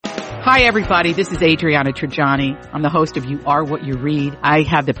Hi, everybody. This is Adriana Trajani. I'm the host of You Are What You Read. I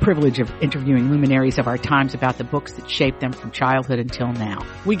have the privilege of interviewing luminaries of our times about the books that shaped them from childhood until now.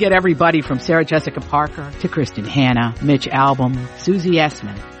 We get everybody from Sarah Jessica Parker to Kristen Hanna, Mitch Albom, Susie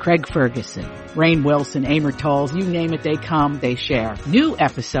Essman, Craig Ferguson, Rainn Wilson, Amor Towles, you name it, they come, they share. New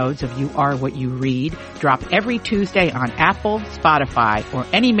episodes of You Are What You Read drop every Tuesday on Apple, Spotify, or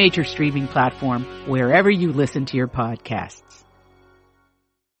any major streaming platform wherever you listen to your podcasts.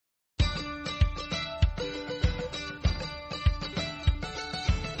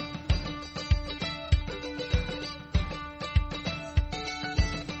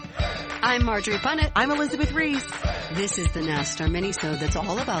 I'm Marjorie Punnett. I'm Elizabeth Reese. This is The Nest, our mini-sode that's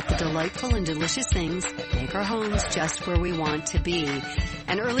all about the delightful and delicious things that make our homes just where we want to be.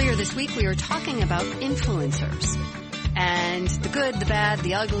 And earlier this week, we were talking about influencers. And the good, the bad,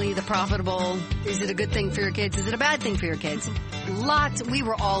 the ugly, the profitable. Is it a good thing for your kids? Is it a bad thing for your kids? We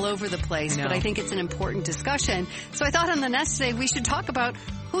were all over the place, but I think it's an important discussion. So I thought on The Nest today we should talk about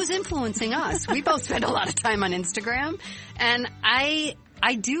who's influencing us. We both spend a lot of time on Instagram, and I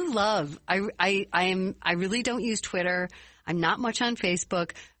do love, I really don't use Twitter. I'm not much on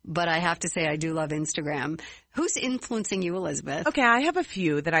Facebook, but I have to say I do love Instagram. Who's influencing you, Elizabeth? Okay, I have a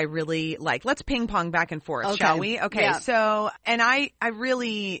few that I really like. Let's ping pong back and forth, shall we? Okay, yeah. So, and I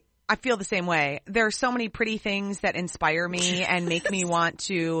feel the same way. There are so many pretty things that inspire me and make me want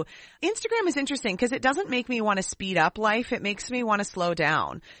to. Instagram is interesting because it doesn't make me want to speed up life. It makes me want to slow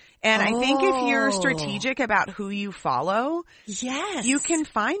down. And I think if you're strategic about who you follow, yes, you can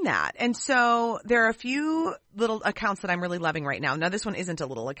find that. And so there are a few little accounts that I'm really loving right now. Now, this one isn't a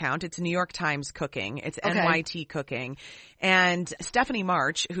little account. It's New York Times Cooking. It's NYT Cooking. And Stephanie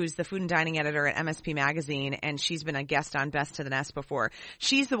March, who's the food and dining editor at MSP Magazine, and she's been a guest on Best to the Nest before.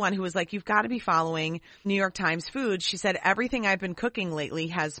 She's the one who was like, you've got to be following New York Times Food. She said, everything I've been cooking lately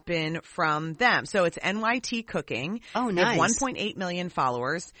has been from them. So it's NYT Cooking. Oh, nice. With 1.8 million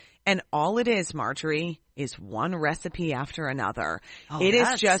followers. And all it is, Marjorie, is one recipe after another. It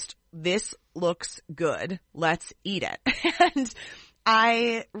is just, this looks good. Let's eat it. And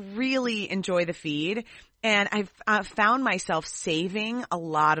I really enjoy the feed. And I've found myself saving a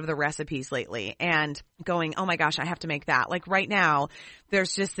lot of the recipes lately and going, oh my gosh, I have to make that. Like right now,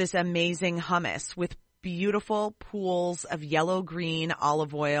 there's just this amazing hummus with beautiful pools of yellow-green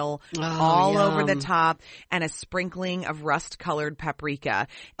olive oil all over the top and a sprinkling of rust-colored paprika.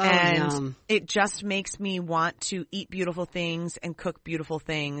 And it just makes me want to eat beautiful things and cook beautiful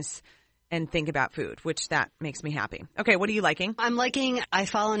things and think about food, which that makes me happy. Okay, what are you liking? I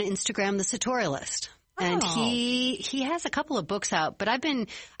follow on Instagram the Satorialist. And he has a couple of books out, but I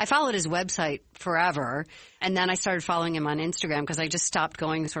followed his website forever, and then I started following him on Instagram because I just stopped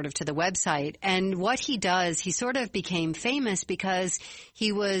going sort of to the website. And what he does, he sort of became famous because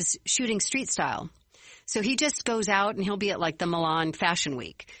he was shooting street style. So he just goes out and he'll be at like the Milan Fashion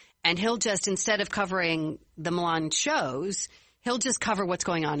Week, and he'll just, instead of covering the Milan shows, he'll just cover what's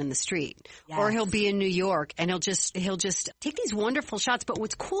going on in the street. Yes. Or he'll be in New York and he'll just take these wonderful shots. But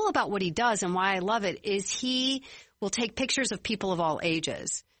what's cool about what he does and why I love it is he will take pictures of people of all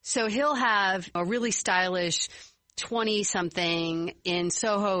ages. So he'll have a really stylish 20-something in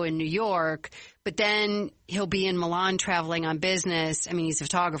Soho in New York, but then he'll be in Milan traveling on business. I mean, he's a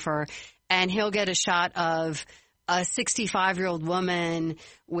photographer, and he'll get a shot of a 65-year-old woman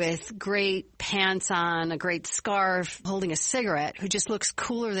with great pants on, a great scarf, holding a cigarette, who just looks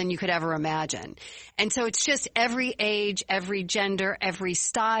cooler than you could ever imagine. And so it's just every age, every gender, every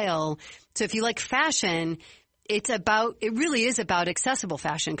style. So if you like fashion, it really is about accessible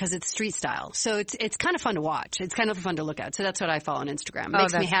fashion because it's street style. So it's kind of fun to watch. It's kind of fun to look at. So that's what I follow on Instagram. It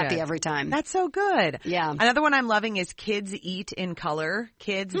makes me happy every time. That's so good. Yeah. Another one I'm loving is Kids Eat in Color.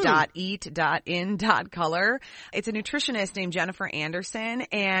 Kids.eat.in.color. It's a nutritionist named Jennifer Anderson,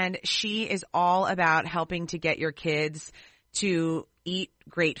 and she is all about helping to get your kids to eat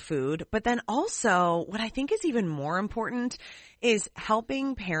great food. But then also, what I think is even more important is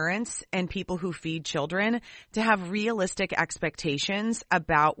helping parents and people who feed children to have realistic expectations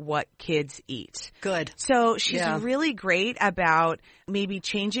about what kids eat. Good. So she's really great about maybe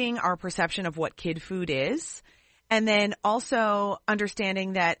changing our perception of what kid food is. And then also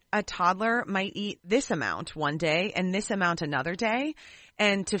understanding that a toddler might eat this amount one day and this amount another day,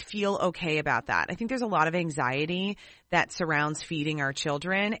 and to feel okay about that. I think there's a lot of anxiety that surrounds feeding our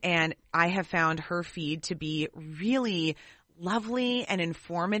children, and I have found her feed to be really lovely and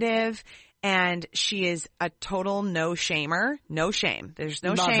informative, and she is a total no-shamer. No shame. There's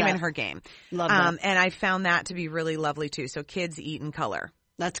no shame in her game. Love that. And I found that to be really lovely too. So Kids Eat in Color.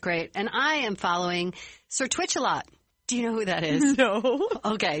 That's great. And I am following Sir Twitch a lot. Do you know who that is? No.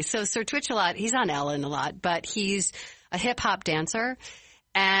 Okay, so Sir Twitch-a-Lot, he's on Ellen a lot, but he's a hip-hop dancer.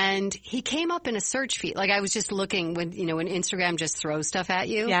 And he came up in a search feed. Like, I was just looking when Instagram just throws stuff at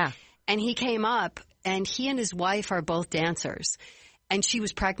you. Yeah. And he came up, and he and his wife are both dancers. And she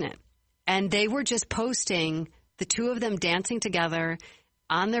was pregnant. And they were just posting the two of them dancing together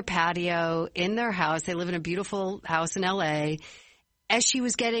on their patio in their house. They live in a beautiful house in L.A. As she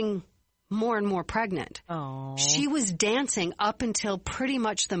was getting more and more pregnant. Oh. She was dancing up until pretty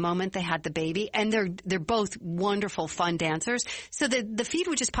much the moment they had the baby, and they're both wonderful, fun dancers. So the feed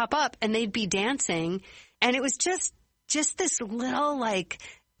would just pop up, and they'd be dancing, and it was just this little like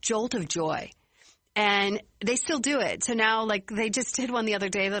jolt of joy. And they still do it. So now, like, they just did one the other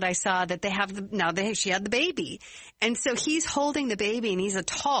day that I saw that she had the baby. And so he's holding the baby, and he's a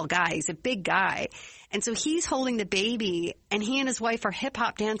tall guy. He's a big guy. And so he's holding the baby, and he and his wife are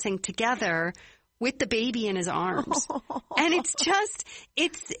hip-hop dancing together with the baby in his arms. And it's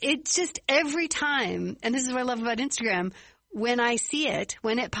just every time, and this is what I love about Instagram, when I see it,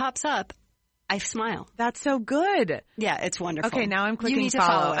 when it pops up, I smile. That's so good. Yeah, it's wonderful. Okay, now I'm clicking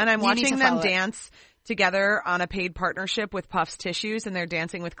follow and I'm watching them dance together on a paid partnership with Puffs Tissues, and they're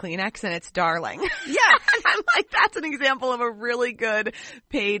dancing with Kleenex, and it's darling. Yeah. And I'm like, that's an example of a really good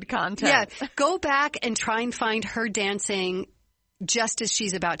paid content. Yeah, go back and try and find her dancing just as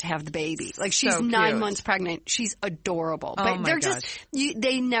she's about to have the baby. Like, she's so 9 cute. months pregnant. She's adorable. Oh, But my they're gosh.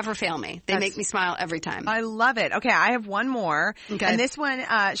 they never fail me. They make me smile every time. I love it. Okay, I have one more. Okay. And this one,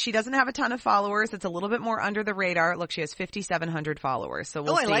 she doesn't have a ton of followers. It's a little bit more under the radar. Look, she has 5,700 followers. So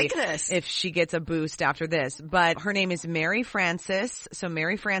we'll I see like this. if she gets a boost after this. But her name is Mary Frances. So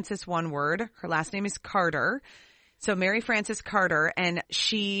Mary Frances, one word. Her last name is Carter. So Mary Frances Carter, and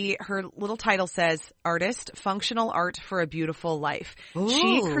her little title says, Artist, Functional Art for a Beautiful Life. Ooh.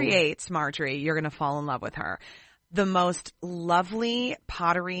 She creates, Marjorie, you're going to fall in love with her, the most lovely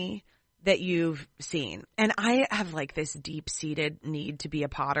pottery that you've seen. And I have like this deep-seated need to be a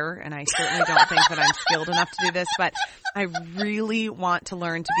potter, and I certainly don't think that I'm skilled enough to do this, but I really want to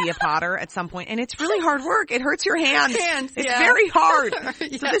learn to be a potter at some point. And it's really hard work. It hurts your hands. It's very hard.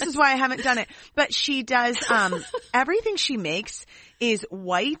 Yes. So this is why I haven't done it. But she does, everything she makes is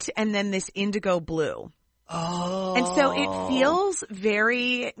white and then this indigo blue. Oh. And so it feels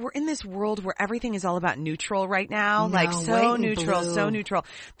we're in this world where everything is all about neutral right now. No, like so white and neutral, blue. so neutral.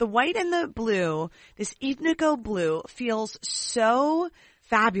 The white and the blue, this indigo blue feels so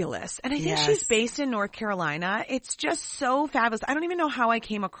fabulous. And I think she's based in North Carolina. It's just so fabulous. I don't even know how I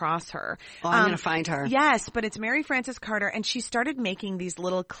came across her. Oh, I'm going to find her. Yes, but it's Mary Frances Carter, and she started making these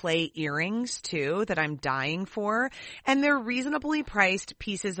little clay earrings too that I'm dying for. And they're reasonably priced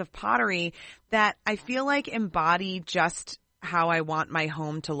pieces of pottery that I feel like embody just how I want my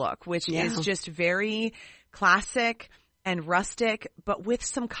home to look, which is just very classic and rustic, but with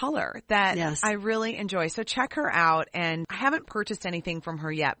some color that I really enjoy. So check her out. And I haven't purchased anything from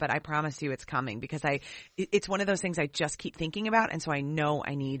her yet, but I promise you it's coming because it's one of those things I just keep thinking about. And so I know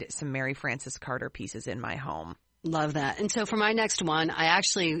I need some Mary Frances Carter pieces in my home. Love that. And so for my next one, I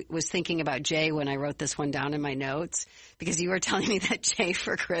actually was thinking about Jay when I wrote this one down in my notes, because you were telling me that Jay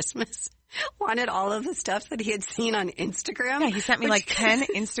for Christmas wanted all of the stuff that he had seen on Instagram. Yeah, he sent me like 10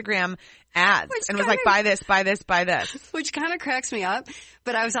 Instagram ads and was like, buy this, buy this, buy this. Which kind of cracks me up.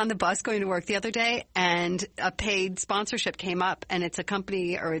 But I was on the bus going to work the other day, and a paid sponsorship came up, and it's a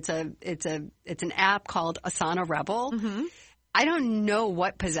company, or it's an app called Asana Rebel. Mm-hmm. I don't know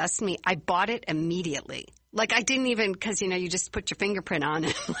what possessed me. I bought it immediately. Like, I didn't even, because, you just put your fingerprint on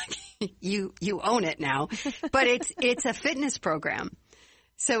it. Like, you own it now. But it's a fitness program.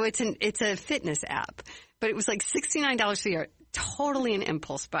 So it's a fitness app. But it was like $69 a year. Totally an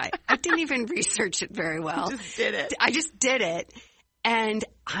impulse buy. I didn't even research it very well. Just did it. I just did it. And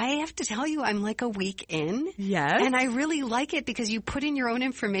I have to tell you, I'm like a week in. Yes. And I really like it because you put in your own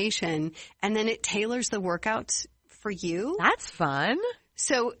information, and then it tailors the workouts for you. That's fun.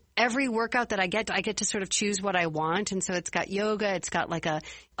 So every workout that I get to sort of choose what I want. And so it's got yoga, it's got like a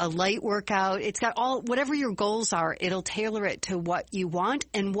light workout, it's got whatever your goals are, it'll tailor it to what you want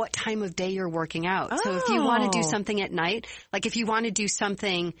and what time of day you're working out. Oh. So if you want to do something at night, like if you want to do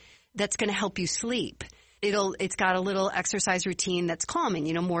something that's going to help you sleep, it's got a little exercise routine that's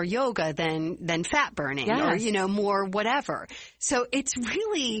calming, more yoga than fat burning, yes, or, more whatever. So it's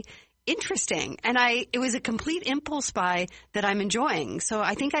really interesting. And it was a complete impulse buy that I'm enjoying. So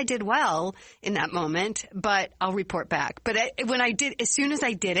I think I did well in that moment, but I'll report back. But as soon as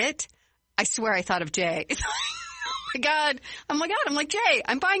I did it, I swear I thought of Jay. God. I'm like, Jay,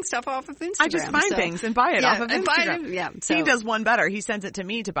 I'm buying stuff off of Instagram. I just find things and buy it off of Instagram. So. He does one better. He sends it to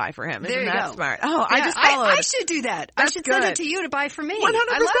me to buy for him. Isn't that smart? Oh, yeah, I just followed. I should do that. I should send it to you to buy for me. 100%.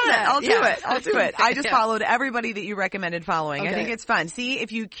 I'll do it. I'll do it. I just followed everybody that you recommended following. Okay. I think it's fun. See,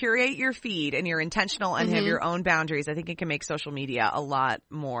 if you curate your feed and you're intentional and have your own boundaries, I think it can make social media a lot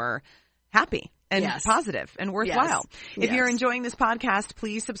more happy and positive and worthwhile. If you're enjoying this podcast,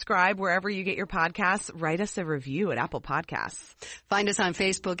 please subscribe wherever you get your podcasts. Write us a review at Apple Podcasts. Find us on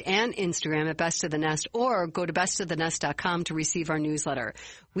Facebook and Instagram at Best of the Nest, or go to bestofthenest.com to receive our newsletter.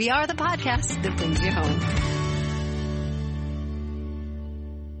 We are the podcast that brings you home.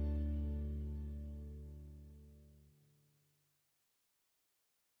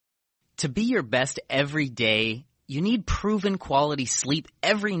 To be your best every day, you need proven quality sleep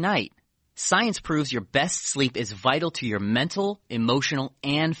every night. Science proves your best sleep is vital to your mental, emotional,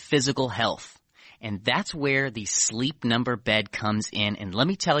 and physical health. And that's where the Sleep Number bed comes in. And let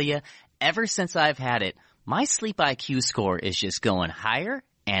me tell you, ever since I've had it, my sleep IQ score is just going higher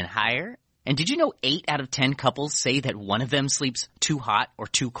and higher. And did you know 8 out of 10 couples say that one of them sleeps too hot or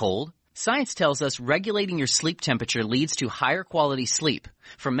too cold? Science tells us regulating your sleep temperature leads to higher quality sleep.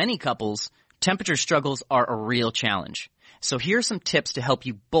 For many couples, temperature struggles are a real challenge. So here are some tips to help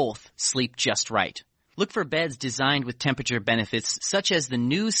you both sleep just right. Look for beds designed with temperature benefits such as the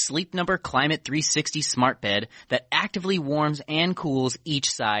new Sleep Number Climate 360 Smart Bed that actively warms and cools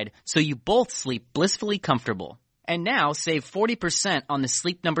each side so you both sleep blissfully comfortable. And now save 40% on the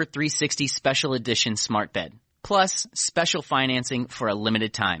Sleep Number 360 Special Edition Smart Bed. Plus special financing for a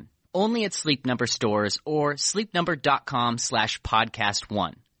limited time. Only at Sleep Number stores or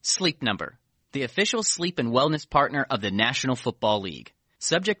sleepnumber.com/podcast1. Sleep Number, the official sleep and wellness partner of the National Football League.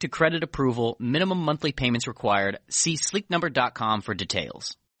 Subject to credit approval, minimum monthly payments required. See sleepnumber.com for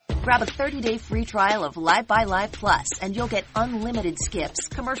details. Grab a 30-day free trial of Live by Live Plus, and you'll get unlimited skips,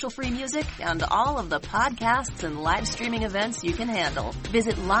 commercial-free music, and all of the podcasts and live streaming events you can handle.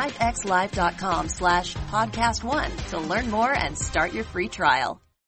 Visit livexlive.com/podcast1 to learn more and start your free trial.